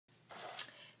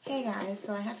Hey guys,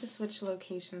 so I had to switch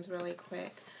locations really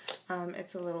quick.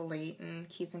 It's a little late and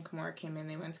Keith and Kamora came in.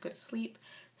 They went to go to sleep.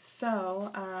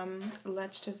 So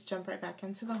let's just jump right back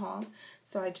into the haul.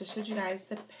 So I just showed you guys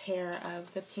the pair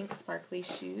of the pink sparkly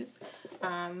shoes.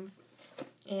 And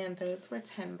those were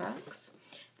 10 bucks.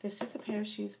 This is a pair of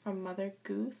shoes from Mother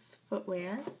Goose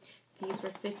Footwear. These were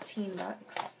 15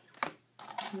 bucks.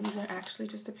 And these are actually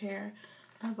just a pair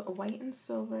of white and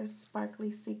silver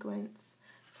sparkly sequins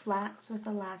flats with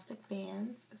elastic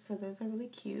bands, so those are really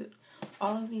cute.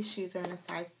 All of these shoes are in a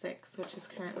size 6, which is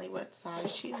currently what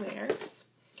size she wears.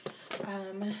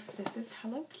 This is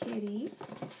Hello Kitty.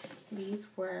 These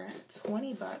were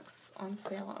 20 bucks on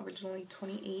sale, originally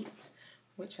 28,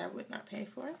 which I would not pay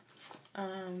for.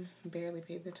 Barely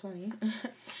paid the 20.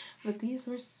 But these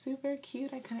were super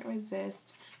cute. I couldn't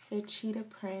resist. They're cheetah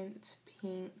print,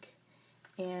 pink,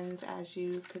 and as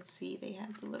you could see, they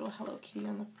have the little Hello Kitty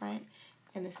on the front.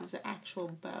 And this is the actual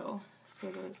bow. So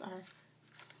those are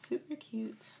super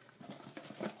cute.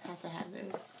 Had to have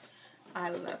those.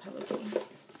 I love Hello Kitty.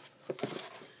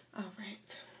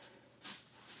 Alright.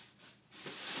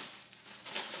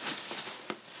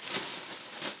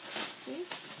 See?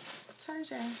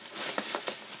 Tarjay.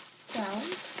 So,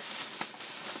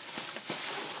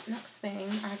 next thing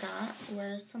I got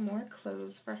were some more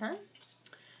clothes for her.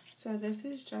 So this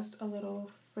is just a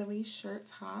little frilly shirt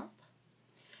top.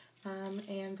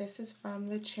 And this is from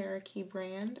the Cherokee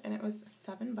brand, and it was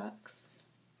 7 bucks.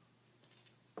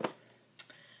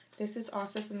 This is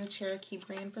also from the Cherokee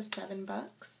brand for 7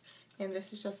 bucks, and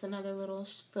this is just another little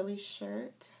frilly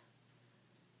shirt.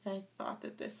 And I thought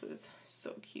that this was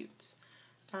so cute.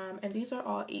 And these are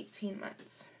all 18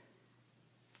 months.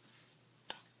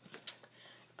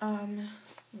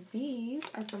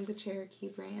 These are from the Cherokee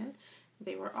brand.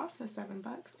 They were also 7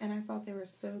 bucks, and I thought they were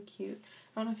so cute.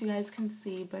 I don't know if you guys can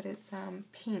see, but it's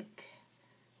pink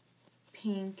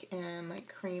and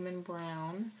like cream and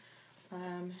brown.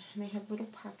 And they have little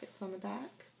pockets on the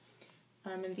back.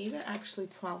 And these are actually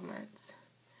 12 months.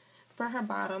 For her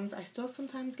bottoms, I still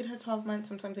sometimes get her 12 months,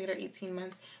 sometimes I get her 18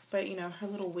 months, but you know, her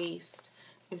little waist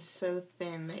is so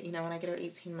thin that, you know, when I get her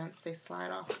 18 months, they slide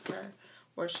off of her,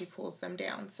 or she pulls them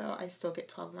down. So I still get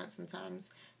 12 months sometimes,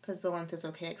 because the length is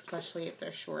okay, especially if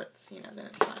they're shorts, you know, then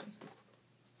it's fine.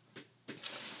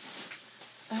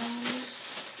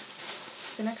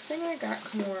 The next thing I got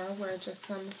Kamora were just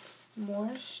some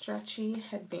more stretchy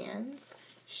headbands.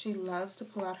 She loves to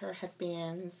pull out her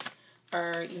headbands,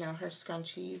 or, you know, her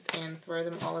scrunchies, and throw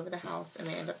them all over the house, and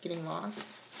they end up getting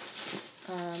lost.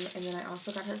 And then I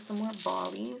also got her some more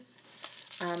ballies.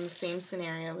 Same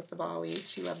scenario with the ballies.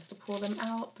 She loves to pull them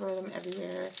out, throw them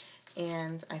everywhere,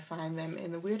 and I find them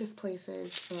in the weirdest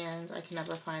places, and I can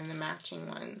never find the matching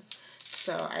ones.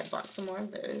 So I bought some more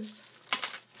of those.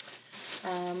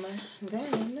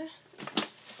 Then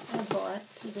I bought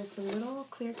this little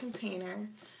clear container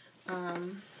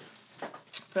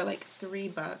for like 3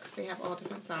 bucks. They have all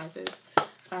different sizes,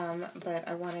 but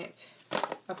I wanted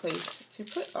a place to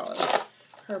put all of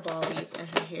her ballies and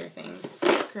her hair things.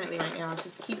 Currently right now I was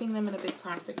just keeping them in a big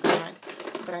plastic bag,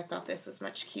 but I thought this was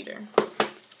much cuter.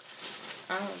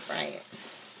 Alright.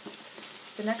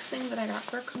 The next thing that I got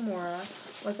for Kamora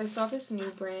was I saw this new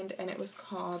brand, and it was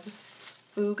called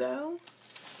Fugo.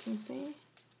 Can you see?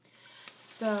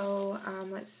 So,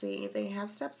 let's see. They have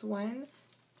steps 1,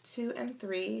 2, and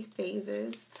 3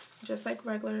 phases, just like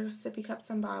regular sippy cups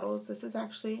and bottles. This is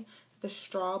actually the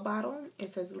straw bottle. It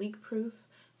says leak-proof,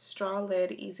 straw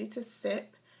lid, easy to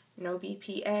sip, no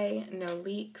BPA, no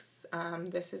leaks.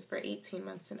 This is for 18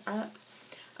 months and up.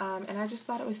 And I just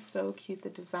thought it was so cute, the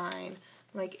design.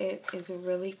 Like, it is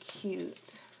really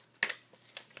cute.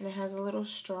 And it has a little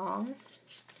straw.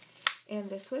 And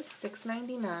this was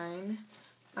 $6.99.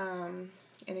 And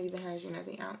it even has, you know,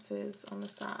 the ounces on the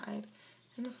side.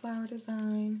 And the flower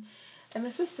design. And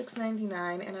this was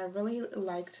 $6.99. And I really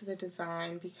liked the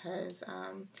design because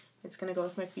it's going to go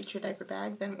with my future diaper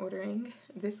bag that I'm ordering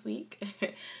this week.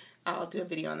 I'll do a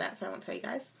video on that, so I won't tell you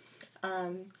guys.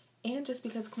 And just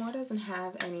because Kamora doesn't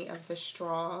have any of the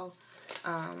straw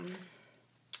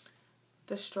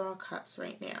cups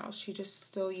right now. She just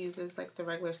still uses like the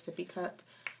regular sippy cup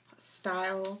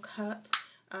style cup.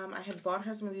 I had bought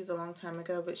her some of these a long time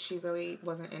ago, but she really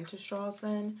wasn't into straws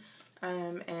then.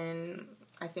 And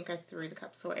I think I threw the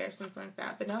cups away or something like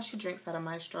that. But now she drinks out of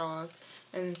my straws,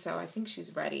 and so I think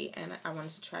she's ready, and I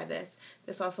wanted to try this.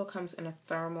 This also comes in a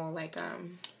thermal, like,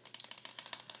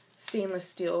 stainless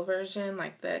steel version,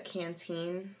 like the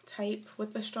canteen type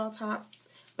with the straw top,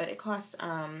 but it cost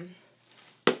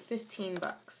 15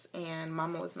 bucks, and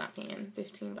Mama was not paying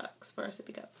 15 bucks for a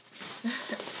sippy cup.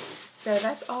 So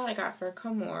that's all I got for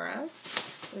Kamora.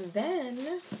 Then,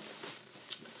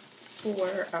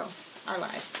 I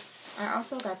lied. I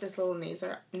also got this little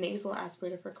nasal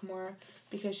aspirator for Kimura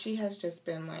because she has just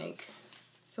been like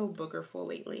so boogerful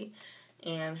lately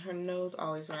and her nose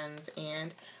always runs,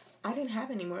 and I didn't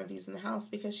have any more of these in the house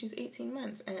because she's 18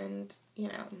 months and, you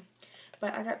know,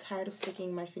 but I got tired of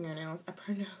sticking my fingernails up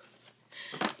her nose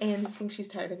and I think she's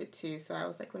tired of it too, so I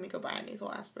was like, let me go buy a nasal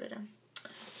aspirator.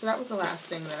 So that was the last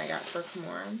thing that I got for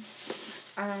Kimura.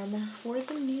 For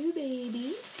the new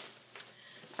baby,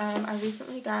 I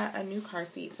recently got a new car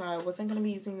seat, so I wasn't going to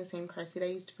be using the same car seat I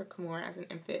used for Kimura as an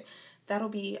infant. That'll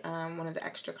be one of the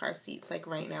extra car seats. Like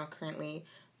right now, currently,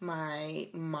 my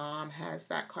mom has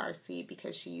that car seat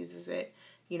because she uses it,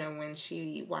 you know, when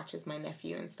she watches my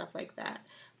nephew and stuff like that.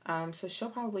 So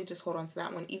she'll probably just hold on to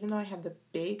that one. Even though I have the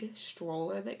big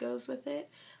stroller that goes with it,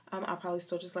 I'll probably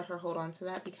still just let her hold on to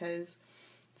that because,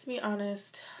 to be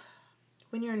honest,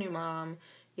 when you're a new mom,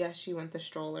 yes, you want the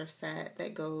stroller set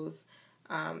that goes,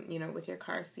 you know, with your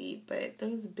car seat, but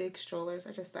those big strollers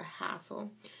are just a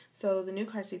hassle. So the new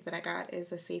car seat that I got is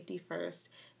the Safety First,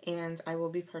 and I will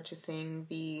be purchasing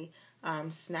the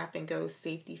Snap and Go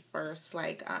Safety First,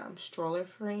 like, stroller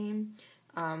frame,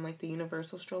 like the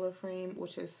universal stroller frame,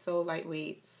 which is so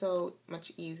lightweight, so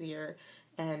much easier,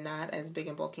 and not as big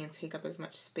and bulky and take up as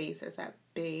much space as that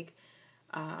big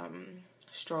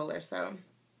stroller. So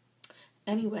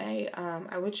anyway,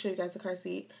 I would show you guys the car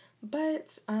seat,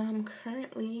 but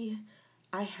currently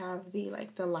I have the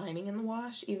lining in the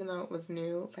wash, even though it was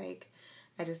new. Like,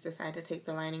 I just decided to take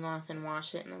the lining off and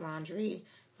wash it in the laundry.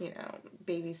 You know,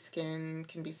 baby skin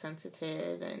can be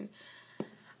sensitive, and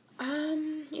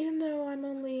even though I'm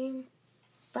only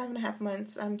 5.5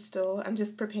 months, I'm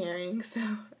just preparing, so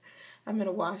I'm going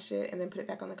to wash it and then put it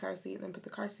back on the car seat and then put the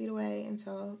car seat away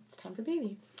until it's time for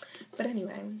baby. But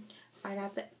anyway, I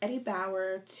got the Eddie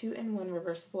Bauer 2-in-1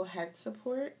 reversible head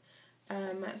support.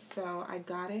 So I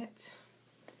got it,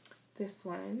 this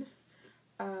one,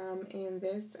 and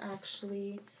this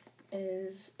actually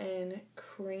is in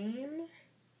cream.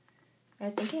 I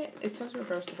think it says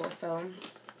reversible, so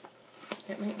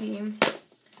it might be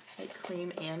like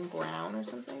cream and brown or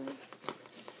something.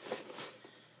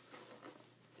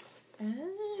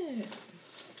 Oh.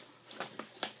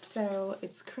 So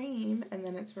it's cream and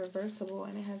then it's reversible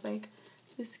and it has like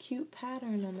this cute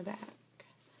pattern on the back.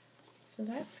 So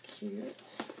that's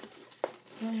cute.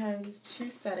 And it has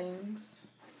 2 settings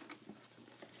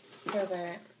so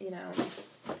that, you know,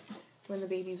 when the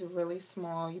baby's really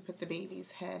small, you put the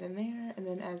baby's head in there, and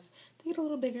then as they get a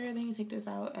little bigger, then you take this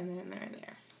out, and then they're in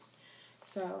there.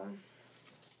 So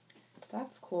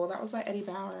that's cool. That was by Eddie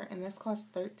Bauer, and this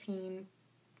cost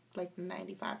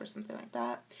 $13.95 or something like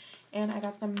that. And I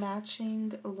got the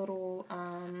matching little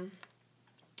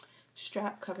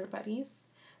strap cover buddies.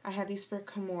 I had these for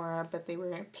Kimura, but they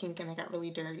were pink and they got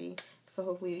really dirty. So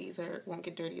hopefully these won't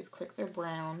get dirty as quick. They're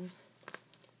brown.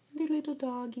 They're little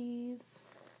doggies.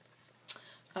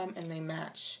 And they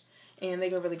match. And they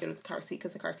go really good with the car seat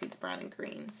because the car seat's brown and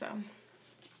green. So,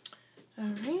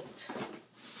 alright.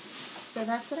 So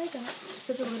that's what I got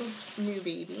for the little new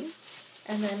baby.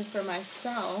 And then for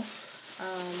myself,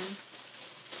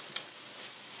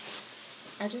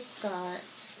 I just got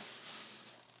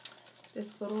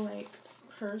this little like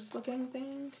purse looking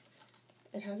thing.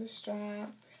 It has a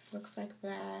strap, looks like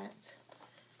that.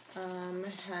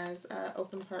 It has an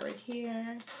open part right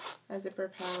here, a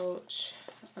zipper pouch,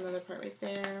 another part right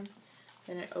there.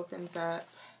 Then it opens up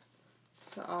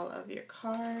to all of your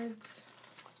cards,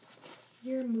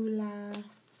 your moolah.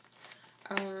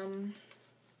 And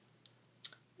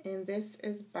this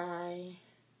is by,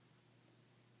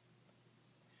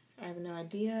 I have no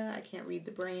idea, I can't read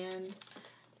the brand,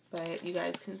 but you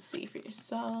guys can see for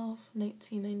yourself.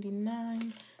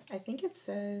 $19.99. I think it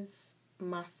says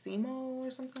Massimo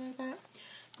or something like that.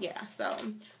 Yeah, so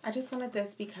I just wanted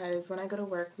this because when I go to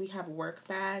work, we have work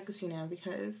bags, you know,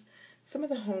 because some of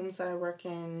the homes that I work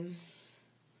in,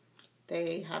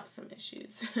 they have some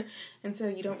issues. And so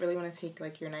you don't really want to take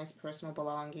like your nice personal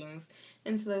belongings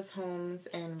into those homes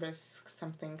and risk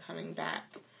something coming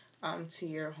back to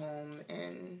your home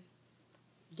and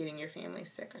getting your family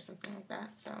sick or something like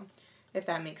that. So if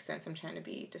that makes sense, I'm trying to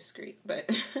be discreet, but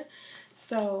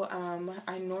so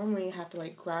I normally have to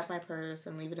like grab my purse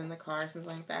and leave it in the car or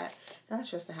something like that, and that's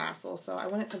just a hassle. So I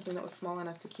wanted something that was small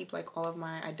enough to keep like all of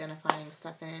my identifying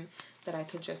stuff in, that I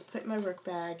could just put in my work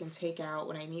bag and take out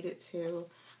when I needed to,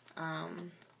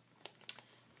 and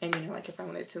you know, like if I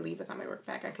wanted to leave without my work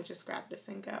bag, I could just grab this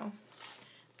and go.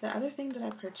 The other thing that I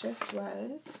purchased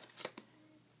was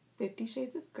 50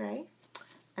 Shades of Grey.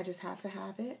 I just had to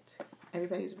have it.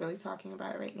 Everybody's really talking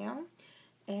about it right now.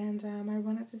 and I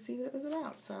wanted to see what it was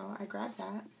about, so I grabbed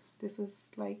that. This was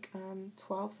like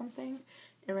 12 something,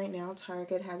 and right now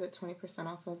Target has it 20%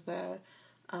 off of the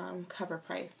cover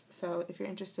price. So if you're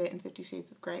interested in 50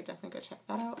 Shades of Grey, definitely go check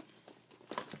that out.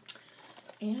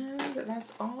 And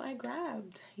that's all I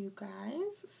grabbed, you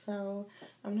guys. So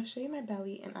I'm going to show you my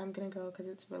belly, and I'm going to go because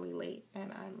it's really late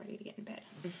and I'm ready to get in bed.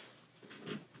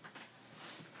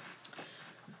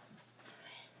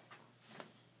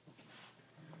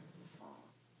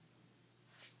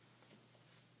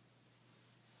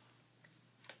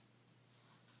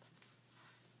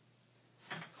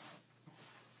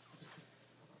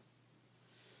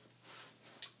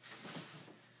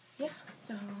 Yeah,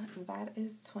 so that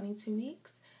is 22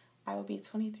 weeks. I will be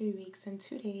 23 weeks in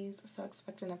 2 days, so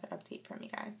expect another update from you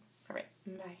guys. All right,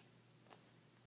 bye.